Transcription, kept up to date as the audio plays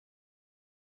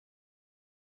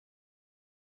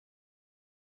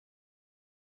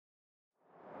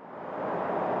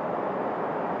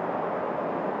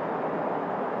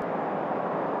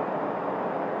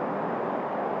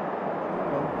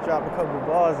drop a couple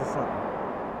bars or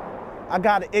something. I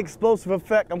got an explosive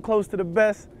effect. I'm close to the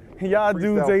best. Y'all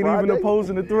dudes ain't even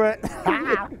opposing the threat.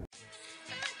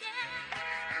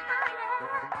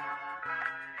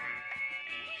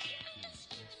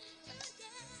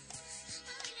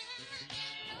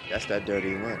 That's that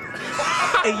dirty money.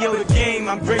 Hey yo, the game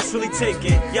I'm gracefully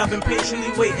taking. Y'all been patiently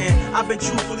waiting. I've been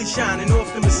truthfully shining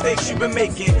off the mistakes you've been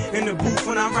making. In the booth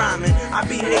when I'm rhyming, I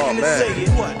be hating to say it.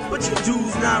 What? But you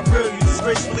dudes not real, you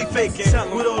disgracefully faking.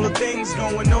 With all the things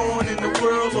going on in the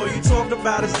world, all you talk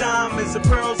about is diamonds and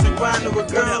pearls and grinding with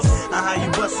girls. How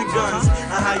you busting guns,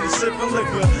 how you sipping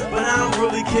liquor. But I don't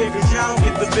really care cause y'all don't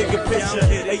get the bigger picture.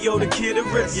 Hey yo, the kid will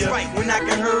rip ya. When I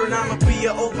get heard, I'ma be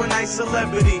an overnight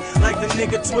celebrity. Like the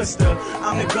nigga Twister,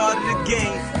 I'm the god of the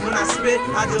game. When I spit,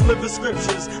 I deliver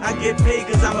scriptures. I get paid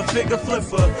cause I'm a figure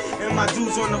flipper. And my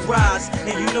dudes on the rise,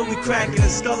 and you know we cracking the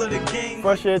skull of the game.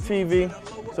 Fresh Air TV,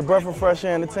 it's a breath of fresh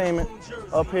air entertainment.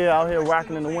 Up here, out here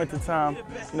rocking in the winter time.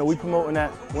 You know, we promoting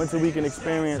that winter weekend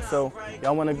experience, so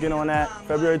y'all want to get on that.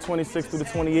 February 26th through the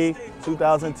 28th,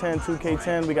 2010,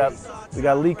 2K10. We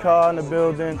got Lee Carr in the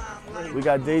building. We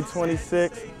got Day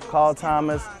 26, Carl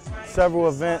Thomas, several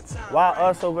events. Why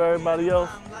us over everybody else?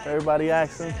 Everybody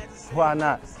asking, why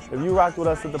not? If you rocked with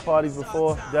us at the parties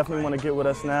before, definitely want to get with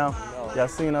us now. Y'all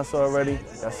seen us already.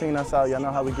 Y'all seen us out. Y'all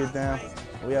know how we get down.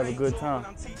 We have a good time.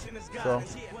 So,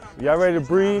 y'all ready to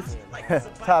breathe?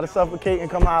 Tired of suffocating?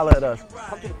 Come holler at us.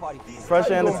 Fresh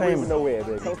entertainment. Nowhere,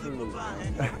 baby.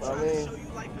 I mean,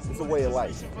 it's a way of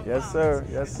life. Yes, sir.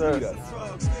 Yes, sir.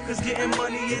 Cause getting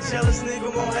money, a jealous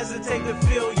nigga won't hesitate to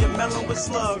feel you're mellow with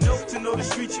slug. To know the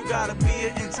streets, you gotta be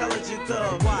an intelligent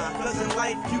thug. Why? Cause in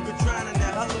life, you could drown in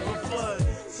that hell of a flood.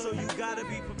 So you gotta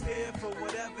be prepared for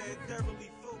whatever and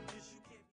thoroughly